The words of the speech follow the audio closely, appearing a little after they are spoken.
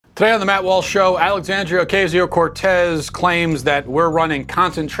Today on the Matt Walsh Show, Alexandria Ocasio Cortez claims that we're running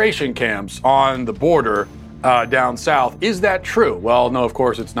concentration camps on the border down south. Is that true? Well, no, of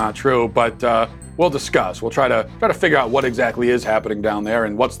course it's not true, but we'll discuss. We'll try to figure out what exactly is happening down there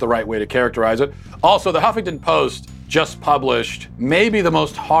and what's the right way to characterize it. Also, the Huffington Post just published maybe the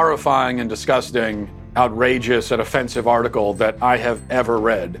most horrifying and disgusting, outrageous and offensive article that I have ever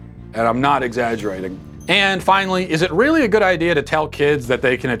read, and I'm not exaggerating. And finally, is it really a good idea to tell kids that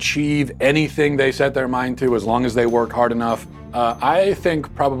they can achieve anything they set their mind to as long as they work hard enough? I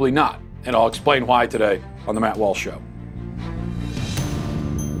think probably not, and I'll explain why today on the Matt Walsh Show.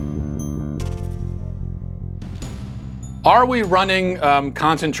 Are we running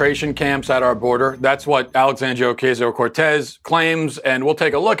concentration camps at our border? That's what Alexandria Ocasio Cortez claims, and we'll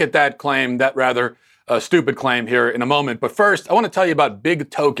take a look at that claim, that rather stupid claim, here in a moment. But first, I want to tell you about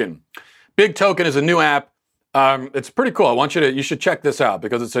Big Token. Big Token is a new app. It's pretty cool. You should check this out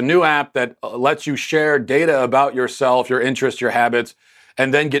because it's a new app that lets you share data about yourself, your interests, your habits,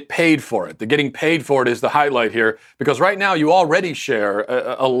 and then get paid for it. The getting paid for it is the highlight here because right now you already share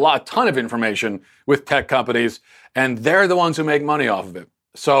a ton of information with tech companies, and they're the ones who make money off of it.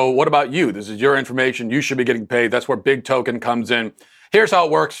 So what about you? This is your information. You should be getting paid. That's where Big Token comes in. Here's how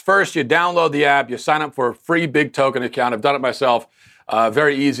it works. First, you download the app. You sign up for a free Big Token account. I've done it myself.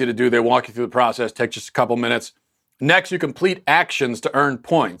 Very easy to do. They walk you through the process. Takes just a couple minutes. Next, you complete actions to earn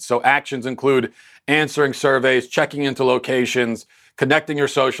points. So actions include answering surveys, checking into locations, connecting your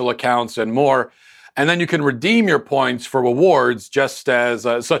social accounts, and more. And then you can redeem your points for rewards, just as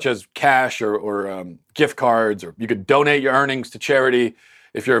such as cash or gift cards, or you could donate your earnings to charity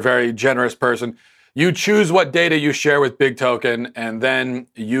if you're a very generous person. You choose what data you share with Big Token, and then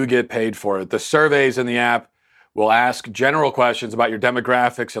you get paid for it. The surveys in the app will ask general questions about your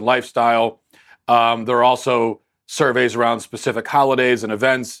demographics and lifestyle. There are also surveys around specific holidays and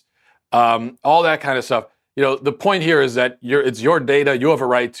events, all that kind of stuff. You know, the point here is that it's your data. You have a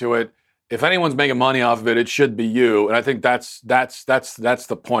right to it. If anyone's making money off of it, it should be you. And I think that's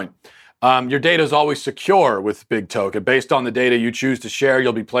the point. Your data is always secure with Big Token. Based on the data you choose to share,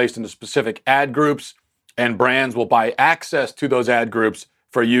 you'll be placed into specific ad groups, and brands will buy access to those ad groups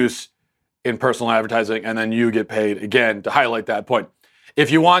for use in personal advertising, and then you get paid, again, to highlight that point.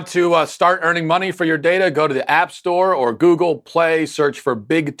 If you want to start earning money for your data, go to the App Store or Google Play, search for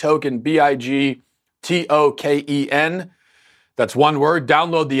Big Token, Bigtoken. That's one word.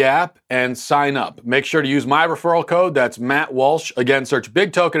 Download the app and sign up. Make sure to use my referral code. That's Matt Walsh. Again, search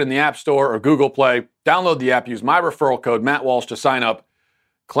Big Token in the App Store or Google Play. Download the app, use my referral code, Matt Walsh, to sign up,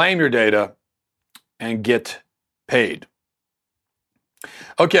 claim your data, and get paid.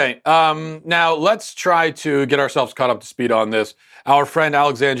 Okay, now let's try to get ourselves caught up to speed on this. Our friend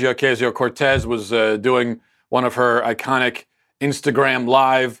Alexandria Ocasio Cortez was doing one of her iconic Instagram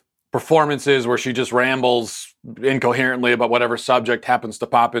Live performances where she just rambles incoherently about whatever subject happens to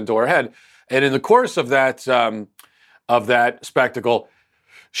pop into her head. And in the course of that spectacle,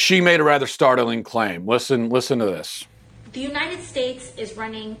 she made a rather startling claim. Listen to this. The United States is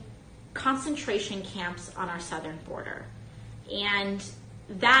running concentration camps on our southern border. And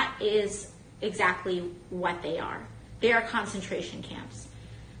that is exactly what they are. They are concentration camps.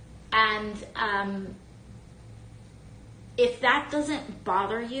 And if that doesn't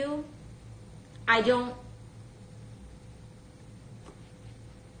bother you,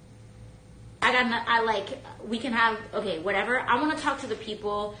 we can have, okay, whatever. I want to talk to the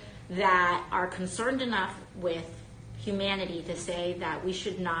people that are concerned enough with humanity to say that we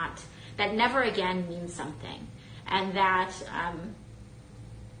should not, that never again means something. And that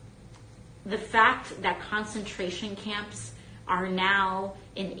the fact that concentration camps are now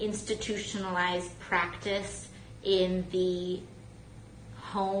an institutionalized practice in the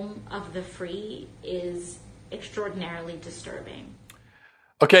home of the free is extraordinarily disturbing.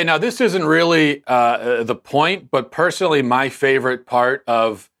 Okay, now this isn't really the point, but personally, my favorite part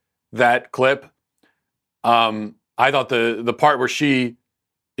of that clip, I thought the part where she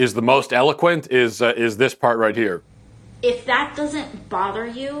is the most eloquent is this part right here. If that doesn't bother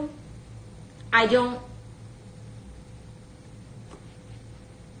you,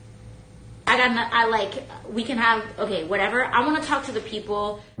 we can have, okay, whatever. I want to talk to the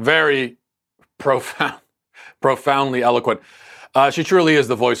people. Very profoundly eloquent. She truly is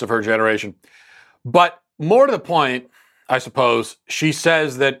the voice of her generation. But more to the point, I suppose, she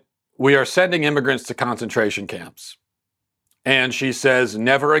says that we are sending immigrants to concentration camps. And she says,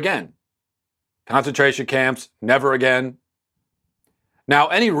 never again. Concentration camps, never again. Now,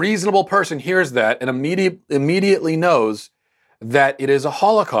 any reasonable person hears that and immediately knows that it is a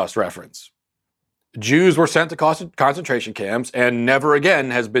Holocaust reference. Jews were sent to concentration camps, and never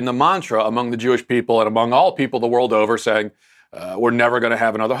again has been the mantra among the Jewish people and among all people the world over saying, we're never going to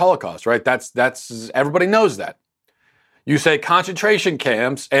have another Holocaust, right? That's everybody knows that. You say concentration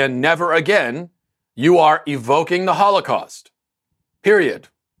camps and never again, you are evoking the Holocaust. Period.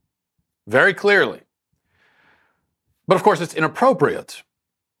 Very clearly. But of course, it's inappropriate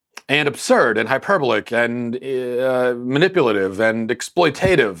and absurd and hyperbolic and manipulative and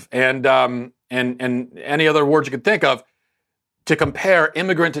exploitative and any other words you could think of to compare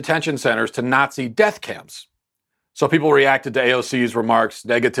immigrant detention centers to Nazi death camps. So people reacted to AOC's remarks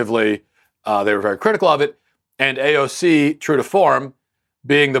negatively. They were very critical of it. And AOC, true to form,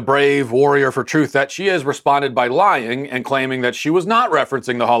 being the brave warrior for truth that she is, responded by lying and claiming that she was not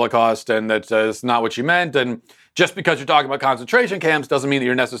referencing the Holocaust and that it's not what she meant. And just because you're talking about concentration camps doesn't mean that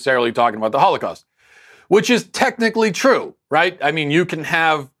you're necessarily talking about the Holocaust, which is technically true, right? I mean, you can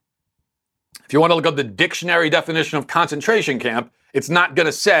have, if you want to look up the dictionary definition of concentration camp, it's not going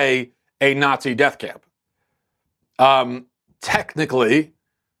to say a Nazi death camp. Technically,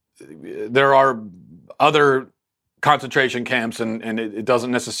 there are other concentration camps, and it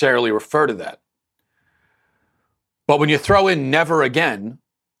doesn't necessarily refer to that. But when you throw in never again,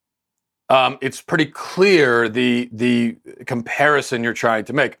 it's pretty clear the comparison you're trying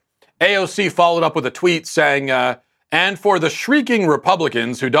to make. AOC followed up with a tweet saying, and for the shrieking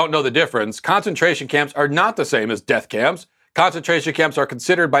Republicans who don't know the difference, concentration camps are not the same as death camps. Concentration camps are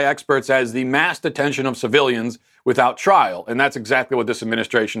considered by experts as the mass detention of civilians without trial, and that's exactly what this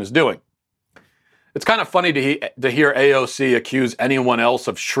administration is doing. It's kind of funny to hear AOC accuse anyone else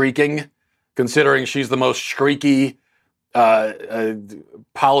of shrieking, considering she's the most shrieky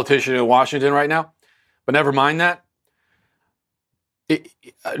politician in Washington right now. But never mind that.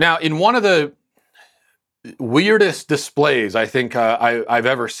 Now, in one of the weirdest displays I think I've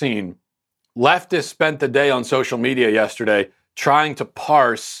ever seen, leftists spent the day on social media yesterday trying to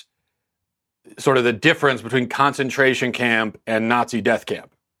parse sort of the difference between concentration camp and Nazi death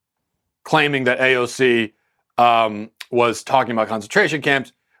camp, claiming that AOC was talking about concentration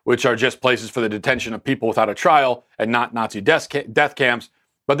camps, which are just places for the detention of people without a trial and not Nazi death camps.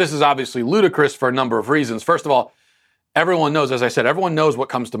 But this is obviously ludicrous for a number of reasons. First of all, everyone knows, as I said, everyone knows what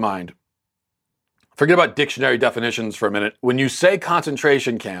comes to mind. Forget about dictionary definitions for a minute. When you say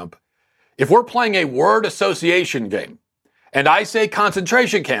concentration camp, if we're playing a word association game and I say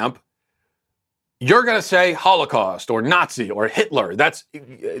concentration camp, you're going to say Holocaust or Nazi or Hitler. That's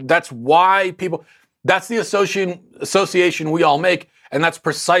why people, that's the association we all make. And that's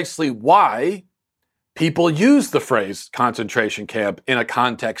precisely why people use the phrase concentration camp in a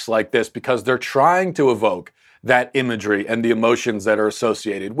context like this, because they're trying to evoke that imagery and the emotions that are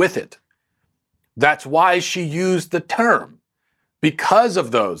associated with it. That's why she used the term, because of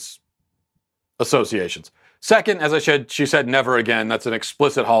those associations. Second, as I said, she said never again. That's an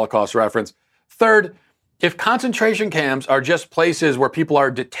explicit Holocaust reference. Third, if concentration camps are just places where people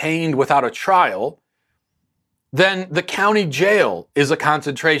are detained without a trial, then the county jail is a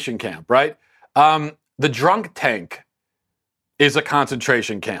concentration camp, right? The drunk tank is a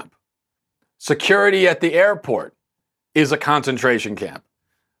concentration camp. Security at the airport is a concentration camp.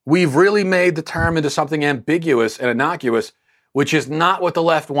 We've really made the term into something ambiguous and innocuous, which is not what the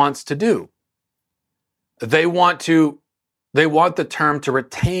left wants to do. They want the term to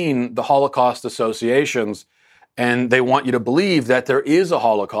retain the Holocaust associations, and they want you to believe that there is a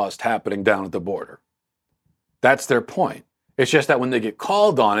Holocaust happening down at the border. That's their point. It's just that when they get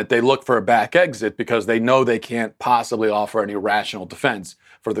called on it, they look for a back exit because they know they can't possibly offer any rational defense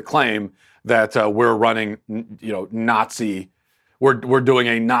for the claim that we're running, Nazi. We're doing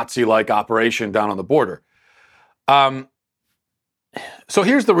a Nazi-like operation down on the border. So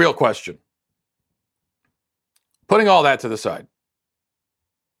here's the real question. Putting all that to the side,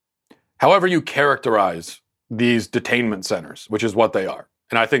 however you characterize these detainment centers, which is what they are,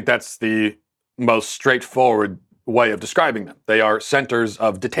 and I think that's the most straightforward way of describing them. They are centers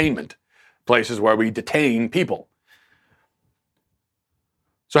of detainment, places where we detain people.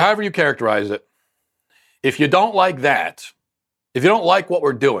 So however you characterize it, if you don't like that, if you don't like what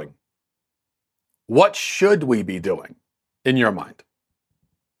we're doing, what should we be doing in your mind?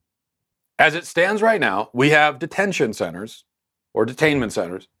 As it stands right now, we have detention centers or detainment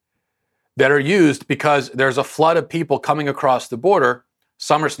centers that are used because there's a flood of people coming across the border.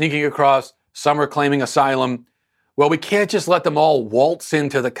 Some are sneaking across, some are claiming asylum. Well, we can't just let them all waltz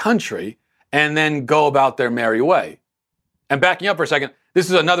into the country and then go about their merry way. And backing up for a second, this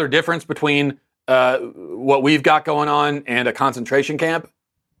is another difference between what we've got going on and a concentration camp,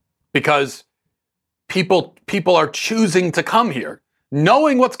 because people are choosing to come here.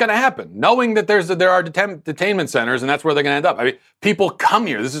 knowing what's going to happen, knowing that there are detainment centers and that's where they're going to end up. I mean, people come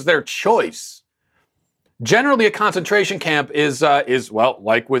here. This is their choice. Generally, a concentration camp is well,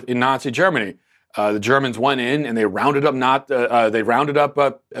 like in Nazi Germany. The Germans went in and they rounded up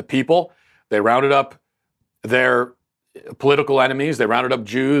people. They rounded up their political enemies. They rounded up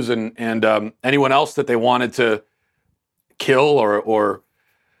Jews and anyone else that they wanted to kill or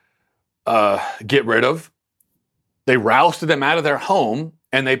get rid of. They rousted them out of their home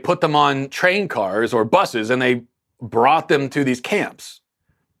and they put them on train cars or buses and they brought them to these camps.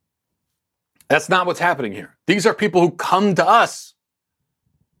 That's not what's happening here. These are people who come to us.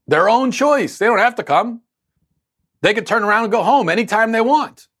 Their own choice. They don't have to come. They can turn around and go home anytime they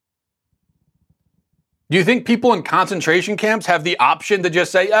want. Do you think people in concentration camps have the option to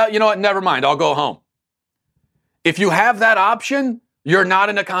just say, you know what, never mind, I'll go home? If you have that option, you're not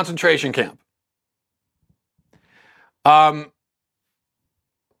in a concentration camp.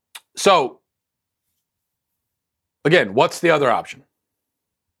 So, again, what's the other option?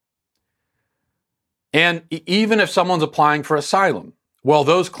 And even if someone's applying for asylum, well,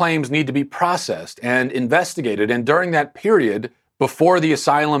 those claims need to be processed and investigated. And during that period, before the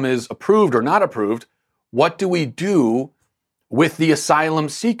asylum is approved or not approved, what do we do with the asylum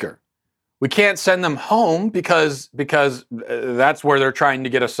seeker? We can't send them home because that's where they're trying to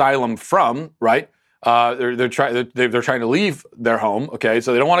get asylum from, right? They're trying to leave their home, okay?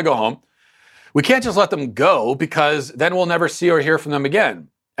 So they don't want to go home. We can't just let them go because then we'll never see or hear from them again.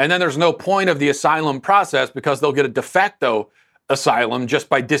 And then there's no point of the asylum process because they'll get a de facto asylum just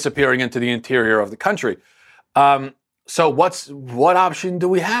by disappearing into the interior of the country. So what option do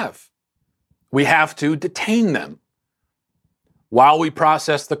we have? We have to detain them while we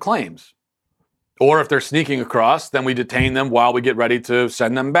process the claims. Or if they're sneaking across, then we detain them while we get ready to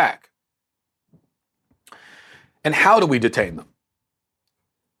send them back. And how do we detain them?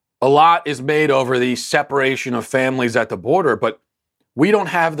 A lot is made over the separation of families at the border, but we don't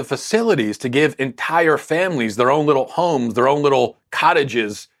have the facilities to give entire families their own little homes, their own little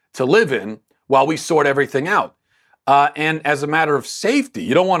cottages to live in while we sort everything out. And as a matter of safety,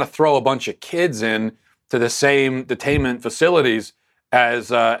 you don't want to throw a bunch of kids in to the same detainment facilities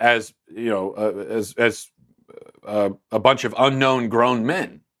as a bunch of unknown grown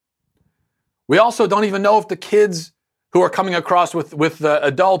men. We also don't even know if the kids who are coming across with the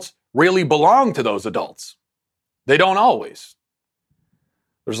adults really belong to those adults. They don't always.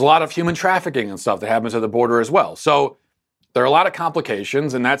 There's a lot of human trafficking and stuff that happens at the border as well. So there are a lot of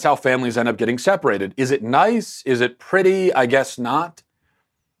complications, and that's how families end up getting separated. Is it nice? Is it pretty? I guess not.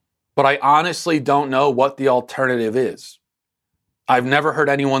 But I honestly don't know what the alternative is. I've never heard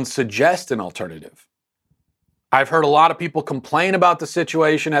anyone suggest an alternative. I've heard a lot of people complain about the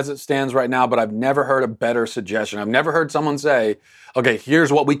situation as it stands right now, but I've never heard a better suggestion. I've never heard someone say, okay,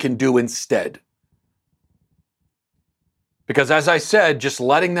 here's what we can do instead. Because as I said, just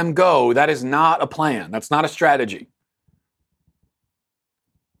letting them go, that is not a plan. That's not a strategy.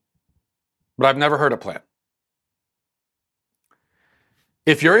 But I've never heard a plan.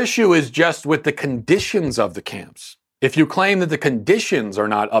 If your issue is just with the conditions of the camps, if you claim that the conditions are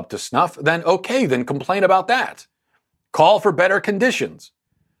not up to snuff, then okay, then complain about that. Call for better conditions.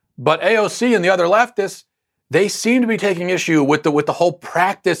 But AOC and the other leftists, they seem to be taking issue with the whole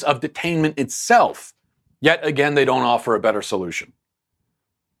practice of detainment itself. Yet again, they don't offer a better solution.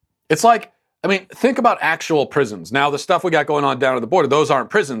 It's like, I mean, think about actual prisons. Now, the stuff we got going on down at the border, those aren't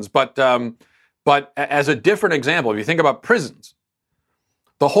prisons, but as a different example, if you think about prisons,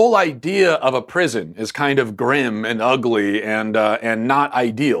 the whole idea of a prison is kind of grim and ugly and not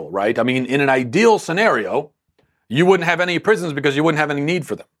ideal, right? I mean, in an ideal scenario, you wouldn't have any prisons because you wouldn't have any need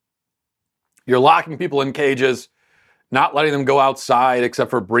for them. You're locking people in cages, not letting them go outside except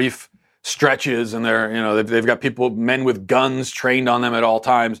for brief stretches, and they've got men with guns trained on them at all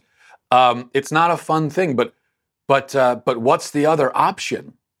times. It's not a fun thing, but what's the other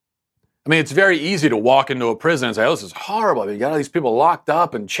option? I mean, it's very easy to walk into a prison and say, oh, this is horrible. I mean, you got all these people locked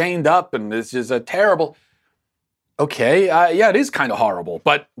up and chained up, and this is a terrible. Okay, yeah, it is kind of horrible,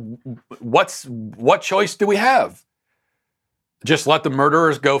 but what choice do we have? Just let the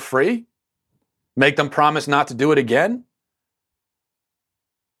murderers go free? Make them promise not to do it again?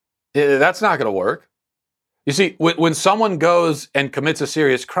 That's not going to work. You see, when someone goes and commits a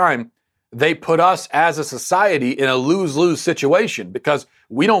serious crime, they put us as a society in a lose-lose situation because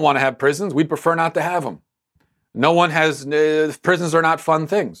we don't want to have prisons. We'd prefer not to have them. No one has, prisons are not fun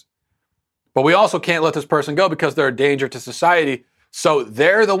things. But we also can't let this person go because they're a danger to society. So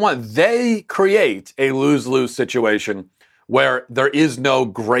they create a lose-lose situation where there is no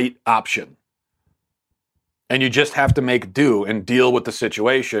great option. And you just have to make do and deal with the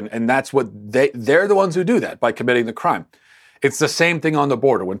situation. And that's what they're the ones who do that by committing the crime. It's the same thing on the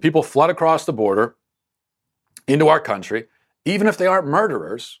border. When people flood across the border into our country, even if they aren't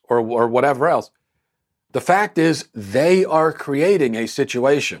murderers or whatever else, the fact is they are creating a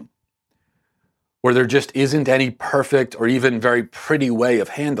situation where there just isn't any perfect or even very pretty way of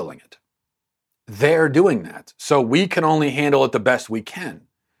handling it. They're doing that. So we can only handle it the best we can.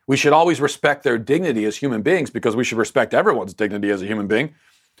 We should always respect their dignity as human beings because we should respect everyone's dignity as a human being.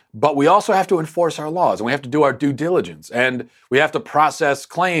 But we also have to enforce our laws and we have to do our due diligence and we have to process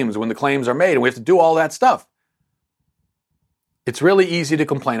claims when the claims are made and we have to do all that stuff. It's really easy to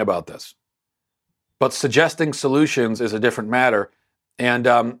complain about this. But suggesting solutions is a different matter. And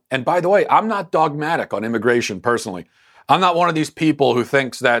by the way, I'm not dogmatic on immigration personally. I'm not one of these people who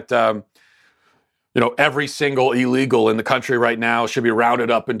thinks that every single illegal in the country right now should be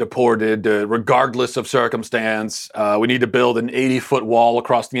rounded up and deported, regardless of circumstance. We need to build an 80-foot wall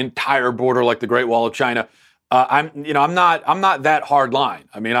across the entire border, like the Great Wall of China. I'm not that hard line.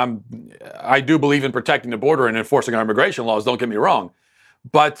 I mean, I do believe in protecting the border and enforcing our immigration laws. Don't get me wrong,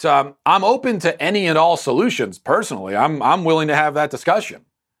 but I'm open to any and all solutions. Personally, I'm willing to have that discussion.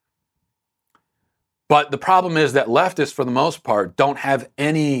 But the problem is that leftists, for the most part, don't have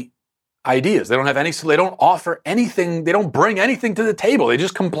any ideas. They don't have any. They don't offer anything. They don't bring anything to the table. They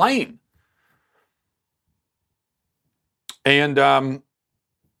just complain. And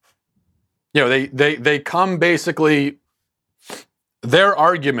they come basically. Their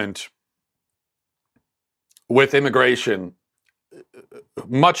argument with immigration,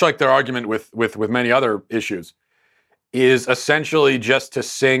 much like their argument with many other issues, is essentially just to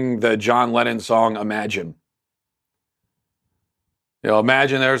sing the John Lennon song "Imagine."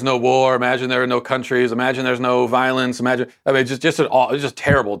 Imagine there's no war. Imagine there are no countries. Imagine there's no violence. It's just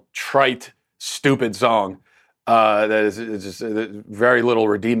terrible, trite, stupid song that is just very little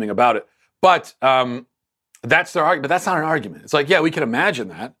redeeming about it. But that's their argument. But that's not an argument. It's like, yeah, we can imagine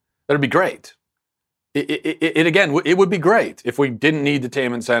that. That'd be great. It would be great if we didn't need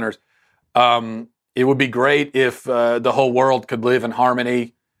detainment centers. It would be great if the whole world could live in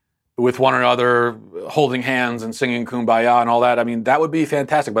harmony with one another, holding hands and singing Kumbaya and all that. I mean, that would be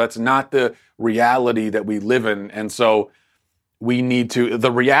fantastic, but that's not the reality that we live in. And so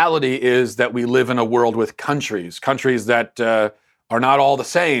the reality is that we live in a world with countries that are not all the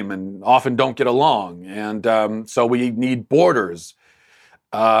same and often don't get along. And so we need borders.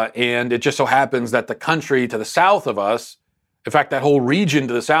 And it just so happens that the country to the south of us, in fact, that whole region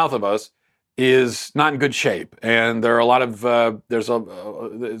to the south of us, is not in good shape, and there are a lot of there's a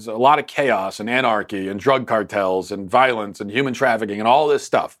lot of chaos and anarchy and drug cartels and violence and human trafficking and all this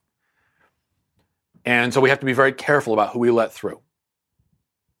stuff. And so we have to be very careful about who we let through.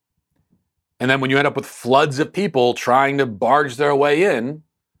 And then when you end up with floods of people trying to barge their way in,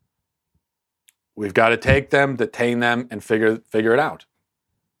 we've got to take them, detain them, and figure it out.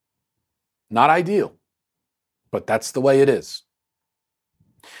 Not ideal, but that's the way it is.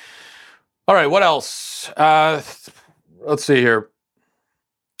 All right, what else? Let's see here.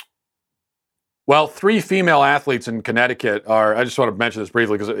 Well, 3 female athletes in Connecticut I just want to mention this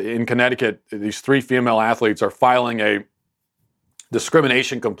briefly, because in Connecticut, these 3 female athletes are filing a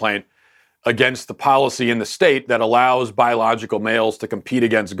discrimination complaint against the policy in the state that allows biological males to compete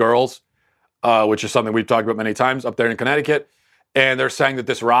against girls, which is something we've talked about many times up there in Connecticut. And they're saying that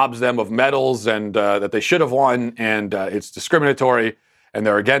this robs them of medals and that they should have won, and it's discriminatory, and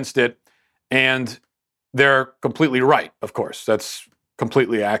they're against it. And they're completely right, of course. That's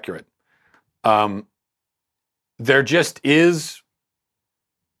completely accurate. There just is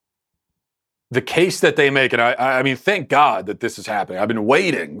the case that they make, and I mean, thank God that this is happening. I've been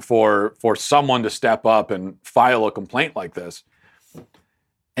waiting for someone to step up and file a complaint like this,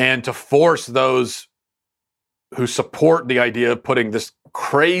 and to force those who support the idea of putting this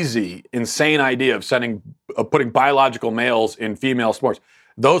crazy, insane idea of putting biological males in female sports.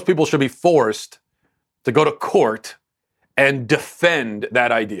 Those people should be forced to go to court and defend that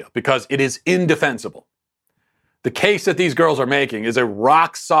idea because it is indefensible. The case that these girls are making is a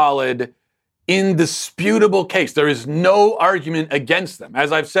rock solid, indisputable case. There is no argument against them.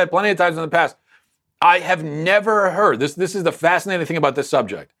 As I've said plenty of times in the past, I have never heard, this is the fascinating thing about this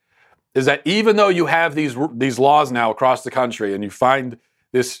subject, is that even though you have these laws now across the country and you find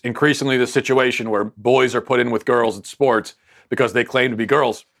this increasingly the situation where boys are put in with girls in sports because they claim to be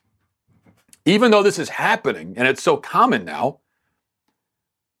girls, even though this is happening and it's so common now,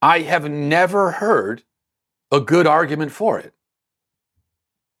 I have never heard a good argument for it.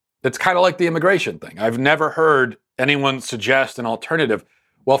 It's kind of like the immigration thing. I've never heard anyone suggest an alternative.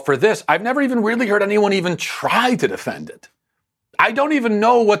 Well, for this, I've never even really heard anyone even try to defend it. I don't even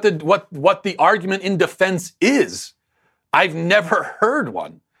know what the argument in defense is. I've never heard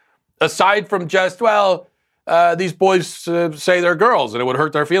one, aside from just, well, these boys say they're girls and it would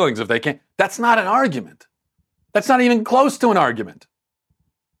hurt their feelings if they can't. That's not an argument. That's not even close to an argument.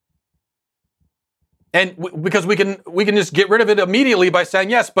 And because we can just get rid of it immediately by saying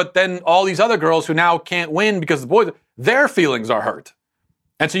yes, but then all these other girls who now can't win because the boys, their feelings are hurt.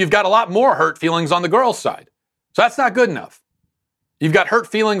 And so you've got a lot more hurt feelings on the girls' side. So that's not good enough. You've got hurt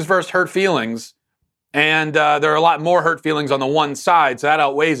feelings versus hurt feelings, and there are a lot more hurt feelings on the one side, so that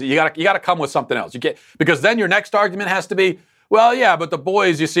outweighs it. You got to come with something else. Because then your next argument has to be, well, yeah, but the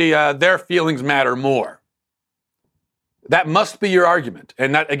boys, you see, their feelings matter more. That must be your argument.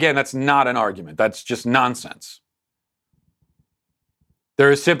 And that, again, that's not an argument. That's just nonsense.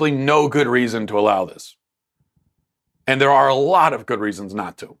 There is simply no good reason to allow this. And there are a lot of good reasons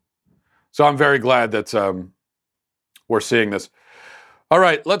not to. So I'm very glad that we're seeing this. All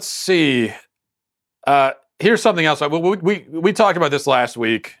right, let's see. Here's something else. We talked about this last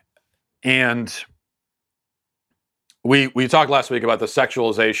week, and we talked last week about the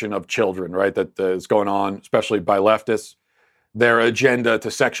sexualization of children, right? That is going on, especially by leftists. Their agenda to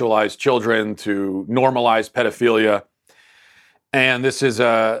sexualize children, to normalize pedophilia. And this is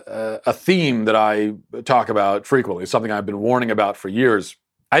a theme that I talk about frequently, something I've been warning about for years.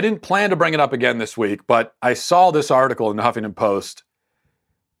 I didn't plan to bring it up again this week, but I saw this article in the Huffington Post,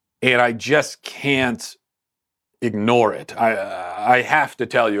 and I just can't ignore it. I have to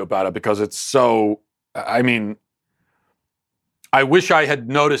tell you about it because it's so, I mean, I wish I had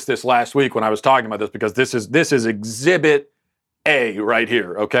noticed this last week when I was talking about this, because this is Exhibit A right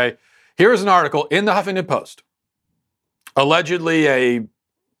here, okay? Here's an article in the Huffington Post. Allegedly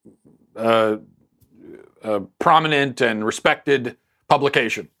a prominent and respected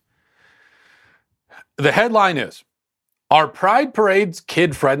publication. The headline is, "Are Pride Parades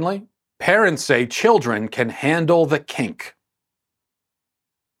kid-friendly? Parents say children can handle the kink."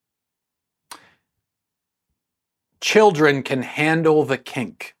 Children can handle the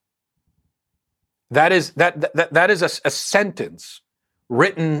kink. That is a sentence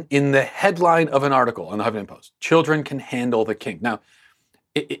written in the headline of an article on the Huffington Post. Children can handle the kink. Now,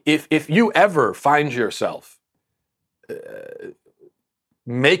 if you ever find yourself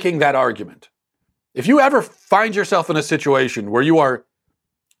making that argument, if you ever find yourself in a situation where you are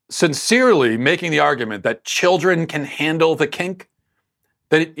sincerely making the argument that children can handle the kink,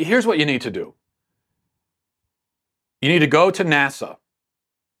 then here's what you need to do. You need to go to NASA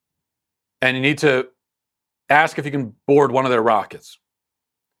and you need to ask if you can board one of their rockets,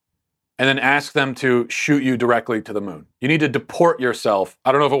 and then ask them to shoot you directly to the moon. You need to deport yourself.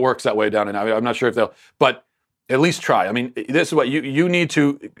 I don't know if it works that way down in, I'm not sure if they'll, but at least try. I mean, this is what you need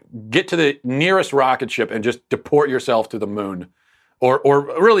to get to the nearest rocket ship and just deport yourself to the moon, or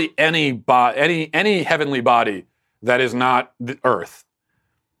really any heavenly body that is not the Earth,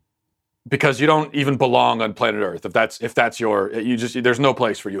 because you don't even belong on planet Earth. If that's there's no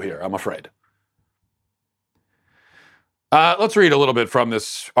place for you here, I'm afraid. Let's read a little bit from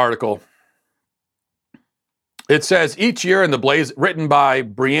this article. It says, each year in the blaze, written by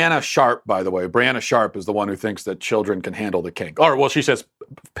Brianna Sharp, by the way. Brianna Sharp is the one who thinks that children can handle the kink. Or, well, she says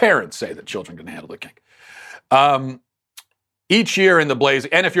parents say that children can handle the kink. Each year in the blaze,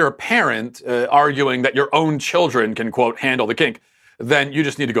 and if you're a parent arguing that your own children can, quote, handle the kink, then you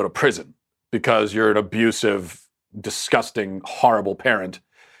just need to go to prison because you're an abusive, disgusting, horrible parent,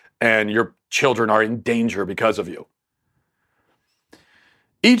 and your children are in danger because of you.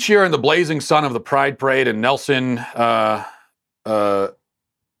 Each year in the blazing sun of the Pride Parade in Nelson, I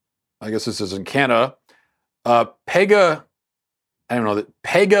guess this is in Canada, Pega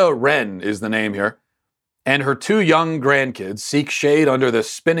Wren is the name here, and her two young grandkids seek shade under the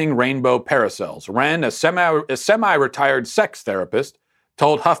spinning rainbow parasols. Wren, a semi-retired sex therapist,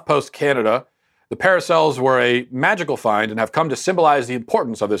 told HuffPost Canada the parasols were a magical find and have come to symbolize the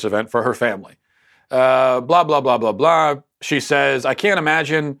importance of this event for her family. Blah, blah, blah, blah, blah. She says, I can't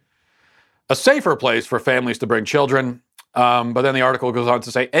imagine a safer place for families to bring children. But then the article goes on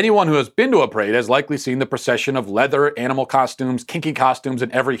to say, anyone who has been to a parade has likely seen the procession of leather, animal costumes, kinky costumes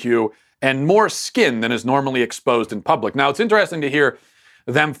in every hue, and more skin than is normally exposed in public. Now, it's interesting to hear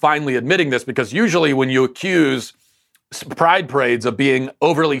them finally admitting this, because usually when you accuse pride parades of being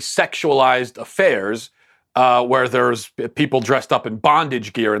overly sexualized affairs, where there's people dressed up in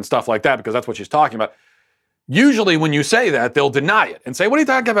bondage gear and stuff like that, because that's what she's talking about. Usually when you say that, they'll deny it and say, what are you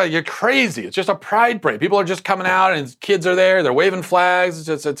talking about? You're crazy. It's just a pride parade. People are just coming out and kids are there. They're waving flags.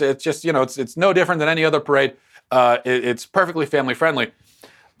 It's just, it's no different than any other parade. It's perfectly family friendly.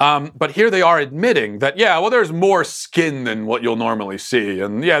 But here they are admitting that, yeah, well, there's more skin than what you'll normally see.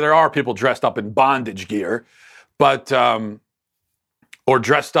 And yeah, there are people dressed up in bondage gear, but, or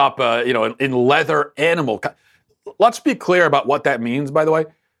dressed up, in leather animal. Let's be clear about what that means, by the way.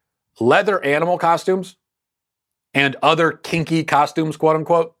 Leather animal costumes and other kinky costumes, quote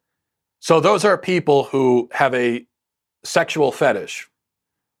unquote. So those are people who have a sexual fetish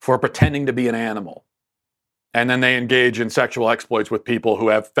for pretending to be an animal. And then they engage in sexual exploits with people who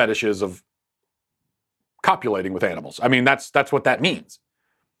have fetishes of copulating with animals. I mean, that's what that means.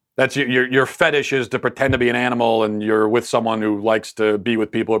 That's your fetish is to pretend to be an animal, and you're with someone who likes to be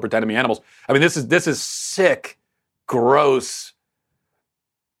with people who pretend to be animals. I mean, this is sick, gross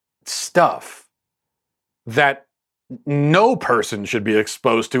stuff that no person should be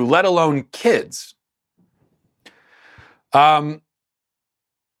exposed to, let alone kids. And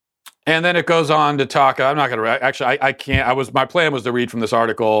then it goes on to talk. I'm not going to actually. I can't. My plan was to read from this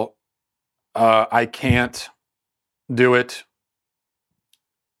article. I can't do it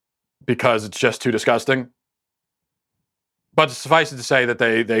because it's just too disgusting. But suffice it to say that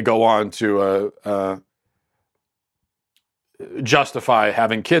they go on to justify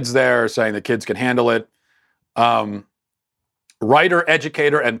having kids there, saying that kids can handle it. Writer,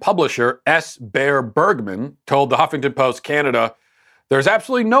 educator, and publisher S. Bear Bergman told the Huffington Post Canada, "There's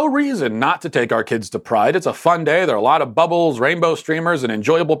absolutely no reason not to take our kids to Pride. It's a fun day. There are a lot of bubbles, rainbow streamers, and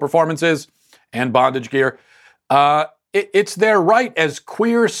enjoyable performances, and bondage gear. It's their right as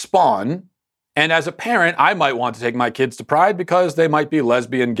queer spawn. And as a parent, I might want to take my kids to Pride because they might be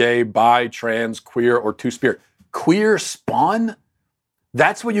lesbian, gay, bi, trans, queer, or two-spirit." Queer spawn?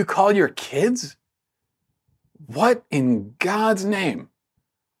 That's what you call your kids? What in God's name?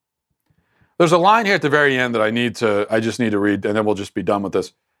 There's a line here at the very end that I just need to read, and then we'll just be done with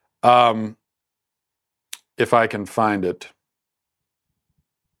this. If I can find it.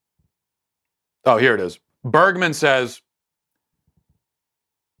 Oh, here it is. Bergman says,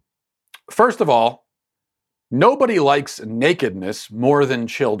 "First of all, nobody likes nakedness more than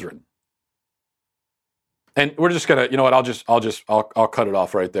children." And we're just gonna, you know what? I'll cut it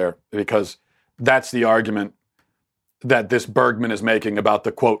off right there, because that's the argument that this Bergman is making about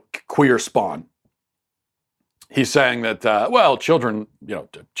the quote queer spawn. He's saying that children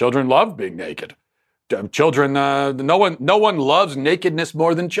love being naked. Children, no one loves nakedness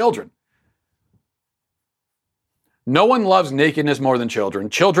more than children. No one loves nakedness more than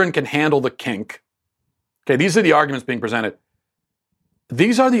children. Children can handle the kink. Okay, these are the arguments being presented.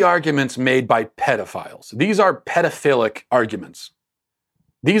 These are the arguments made by pedophiles. These are pedophilic arguments.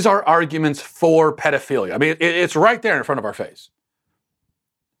 These are arguments for pedophilia. I mean, it's right there in front of our face.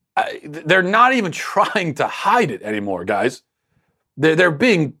 They're not even trying to hide it anymore, guys. They're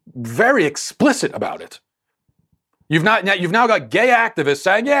being very explicit about it. You've now got gay activists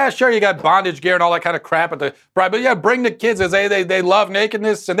saying, yeah, sure, you got bondage gear and all that kind of crap at the Pride, but yeah, bring the kids as they love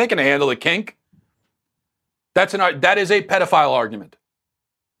nakedness and they can handle the kink. That is a pedophile argument.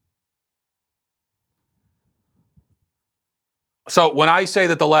 So when I say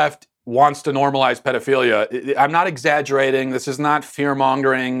that the left wants to normalize pedophilia, I'm not exaggerating. This is not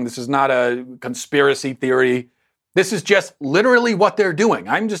fear-mongering. This is not a conspiracy theory. This is just literally what they're doing.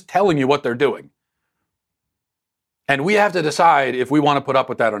 I'm just telling you what they're doing. And we have to decide if we want to put up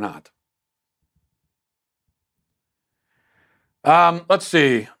with that or not. Let's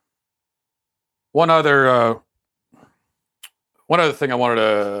see. One other thing I wanted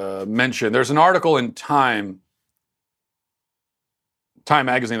to mention. There's an article in Time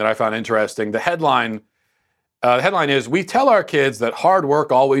magazine that I found interesting. The headline is, "We tell our kids that hard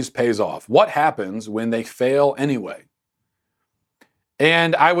work always pays off. What happens when they fail anyway?"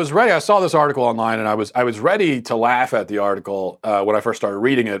 And I was ready. I saw this article online, and I was ready to laugh at the article when I first started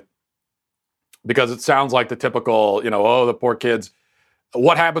reading it, because it sounds like the typical, oh, the poor kids.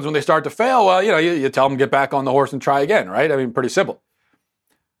 What happens when they start to fail? Well, you tell them to get back on the horse and try again, right? I mean, pretty simple.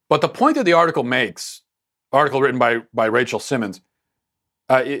 But the point that the article makes, article written by Rachel Simmons,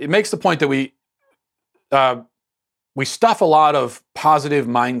 it makes the point that we stuff a lot of positive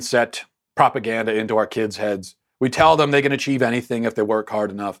mindset propaganda into our kids' heads. We tell them they can achieve anything if they work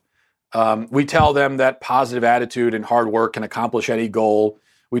hard enough. We tell them that positive attitude and hard work can accomplish any goal.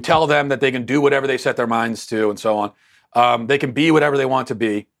 We tell them that they can do whatever they set their minds to, and so on. They can be whatever they want to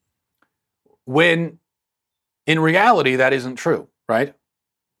be. When in reality, that isn't true, right?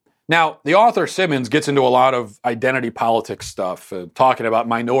 Now, the author Simmons gets into a lot of identity politics stuff, talking about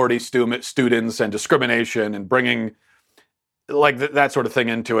minority students and discrimination and bringing like that sort of thing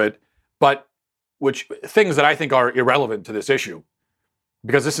into it, but which things that I think are irrelevant to this issue,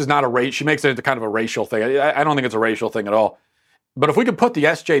 because this is not she makes it into kind of a racial thing. I don't think it's a racial thing at all. But if we could put the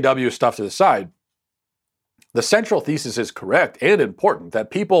SJW stuff to the side, the central thesis is correct and important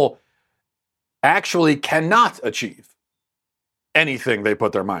that people actually cannot achieve anything they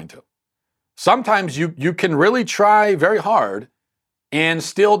put their mind to. Sometimes you can really try very hard and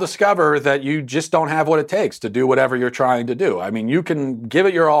still discover that you just don't have what it takes to do whatever you're trying to do. I mean, you can give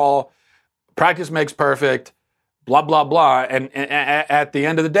it your all, practice makes perfect, blah, blah, blah, and at the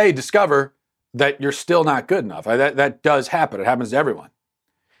end of the day, discover that you're still not good enough. That does happen. It happens to everyone.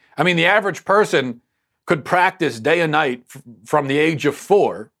 I mean, the average person could practice day and night from the age of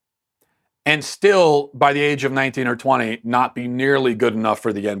 4 and still, by the age of 19 or 20, not be nearly good enough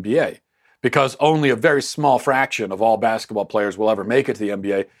for the NBA. Because only a very small fraction of all basketball players will ever make it to the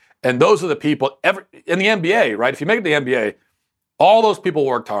NBA. And those are the people in the NBA, right? If you make it to the NBA, all those people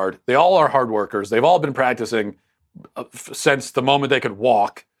worked hard. They all are hard workers. They've all been practicing since the moment they could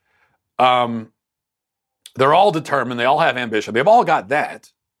walk. They're all determined. They all have ambition. They've all got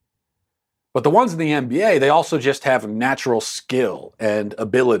that. But the ones in the NBA, they also just have natural skill and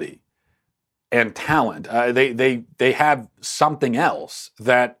ability and talent. They have something else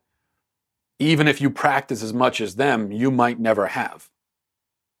that even if you practice as much as them, you might never have.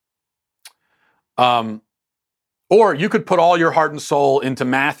 Or you could put all your heart and soul into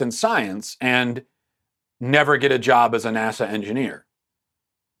math and science and never get a job as a NASA engineer.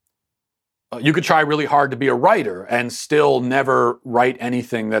 You could try really hard to be a writer and still never write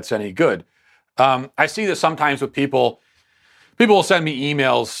anything that's any good. I see this sometimes with people. People will send me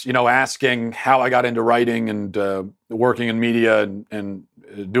emails, asking how I got into writing and working in media and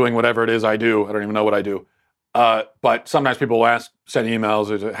doing whatever it is I do. I don't even know what I do. But sometimes people will send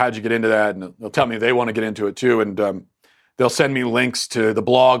emails, how'd you get into that? And they'll tell me they want to get into it too. And they'll send me links to the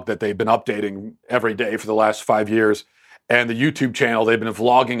blog that they've been updating every day for the last 5 years and the YouTube channel they've been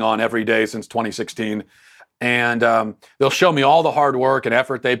vlogging on every day since 2016. And they'll show me all the hard work and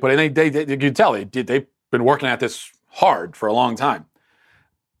effort they put in. You can tell they've been working at this hard for a long time,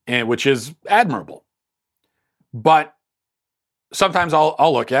 and which is admirable. But sometimes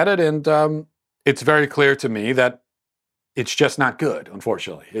I'll look at it and it's very clear to me that it's just not good,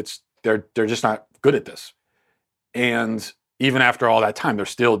 unfortunately. They're just not good at this. And even after all that time, they're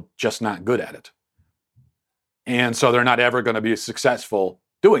still just not good at it. And so they're not ever going to be successful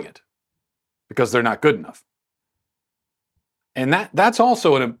doing it because they're not good enough. And that's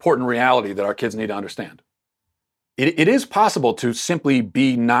also an important reality that our kids need to understand. It is possible to simply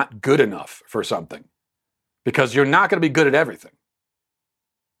be not good enough for something because you're not going to be good at everything.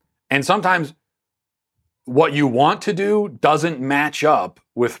 And sometimes what you want to do doesn't match up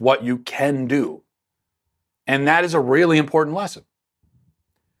with what you can do. And that is a really important lesson.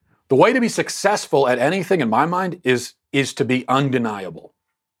 The way to be successful at anything, in my mind, is to be undeniable.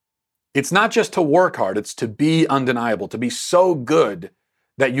 It's not just to work hard, it's to be undeniable, to be so good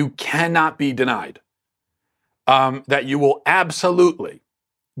that you cannot be denied. That you will absolutely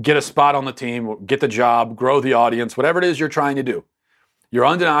get a spot on the team, get the job, grow the audience, whatever it is you're trying to do. You're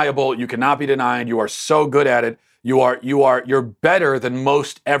undeniable. You cannot be denied. You are so good at it. You're better than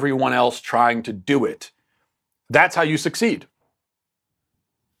most everyone else trying to do it. That's how you succeed.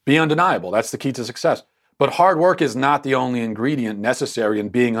 Be undeniable. That's the key to success. But hard work is not the only ingredient necessary in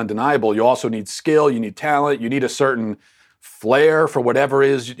being undeniable. You also need skill. You need talent. You need a certain flair for whatever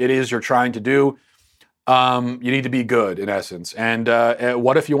it is you're trying to do. You need to be good, in essence. And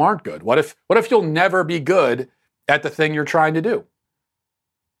what if you aren't good? What if you'll never be good at the thing you're trying to do?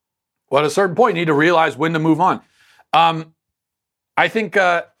 Well, at a certain point, you need to realize when to move on. I think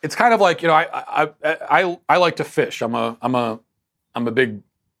it's kind of like, I like to fish. I'm a big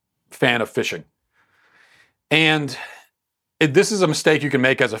fan of fishing, and this is a mistake you can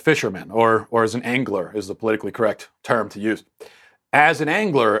make as a fisherman or as an angler is the politically correct term to use. As an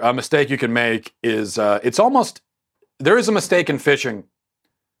angler, a mistake you can make is there is a mistake in fishing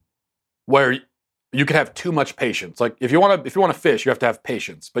where you could have too much patience. Like if you want to fish, you have to have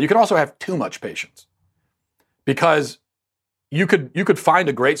patience, but you can also have too much patience because you could find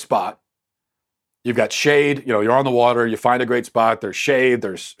a great spot. You've got shade, you're on the water, you find a great spot, there's shade,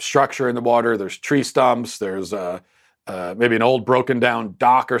 there's structure in the water, there's tree stumps, there's maybe an old broken down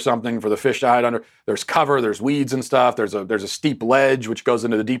dock or something for the fish to hide under. There's cover, there's weeds and stuff. There's a steep ledge which goes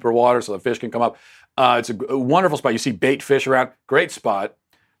into the deeper water so the fish can come up. It's a wonderful spot. You see bait fish around, great spot.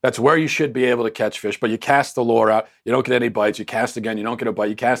 That's where you should be able to catch fish, but you cast the lure out, you don't get any bites, you cast again, you don't get a bite,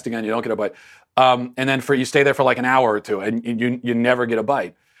 you cast again, you don't get a bite. And then you stay there for like an hour or two and you never get a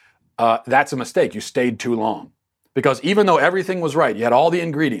bite. That's a mistake. You stayed too long. Because even though everything was right, you had all the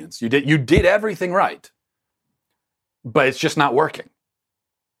ingredients, you did everything right, but it's just not working.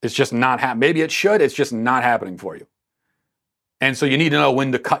 It's just not happening. Maybe it should, it's just not happening for you. And so you need to know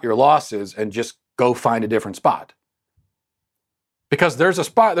when to cut your losses and just go find a different spot. Because there's a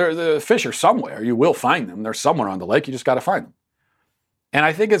spot, the fish are somewhere. You will find them. They're somewhere on the lake. You just got to find them. And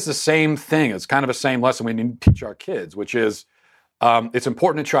I think it's the same thing. It's kind of the same lesson we need to teach our kids, which is it's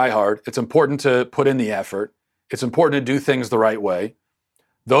important to try hard. It's important to put in the effort. It's important to do things the right way.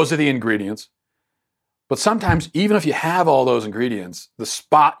 Those are the ingredients. But sometimes, even if you have all those ingredients, the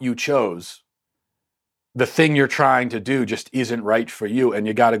spot you chose, the thing you're trying to do just isn't right for you, and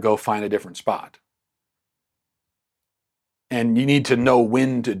you got to go find a different spot. And you need to know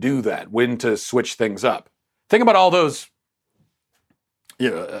when to do that, when to switch things up. Think about all those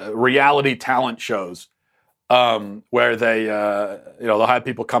reality talent shows where they, they'll have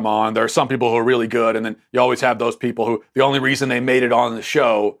people come on. There are some people who are really good, and then you always have those people who the only reason they made it on the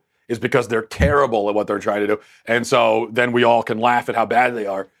show is because they're terrible at what they're trying to do. And so then we all can laugh at how bad they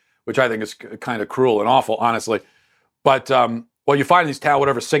are, which I think is kind of cruel and awful, honestly. But you find these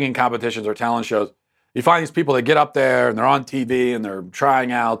whatever singing competitions or talent shows, you find these people that get up there and they're on TV and they're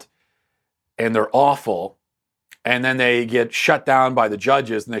trying out and they're awful. And then they get shut down by the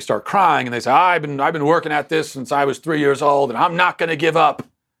judges and they start crying and they say, I've been working at this since I was 3 years old and I'm not going to give up.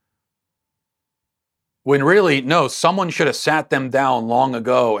 When really, no, someone should have sat them down long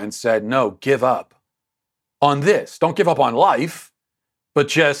ago and said, no, give up on this. Don't give up on life, but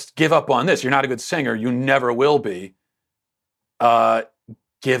just give up on this. You're not a good singer. You never will be.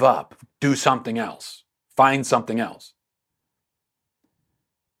 Give up. Do something else. Find something else.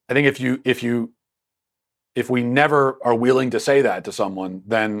 I think if we never are willing to say that to someone,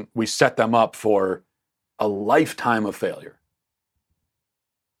 then we set them up for a lifetime of failure.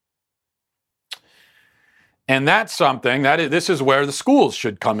 And that's something this is where the schools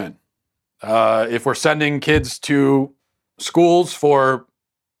should come in. If we're sending kids to schools for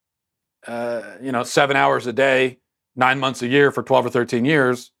 7 hours a day, 9 months a year for 12 or 13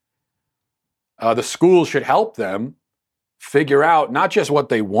 years, the schools should help them figure out not just what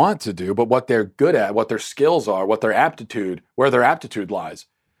they want to do, but what they're good at, what their skills are, what their aptitude, where their aptitude lies.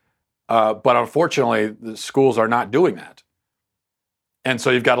 But unfortunately, the schools are not doing that. And so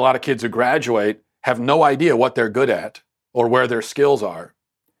you've got a lot of kids who graduate, have no idea what they're good at or where their skills are.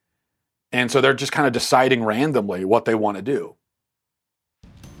 And so they're just kind of deciding randomly what they want to do,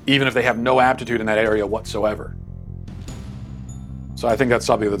 even if they have no aptitude in that area whatsoever. So I think that's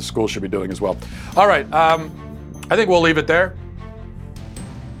something that the schools should be doing as well. All right. I think we'll leave it there.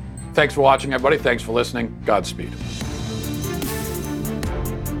 Thanks for watching, everybody. Thanks for listening. Godspeed.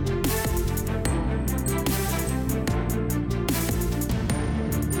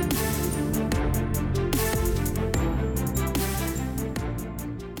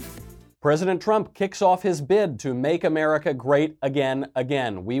 President Trump kicks off his bid to make America great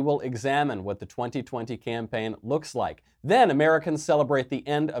again. We will examine what the 2020 campaign looks like. Then Americans celebrate the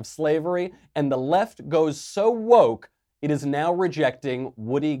end of slavery, and the left goes so woke, it is now rejecting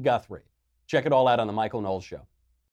Woody Guthrie. Check it all out on The Michael Knowles Show.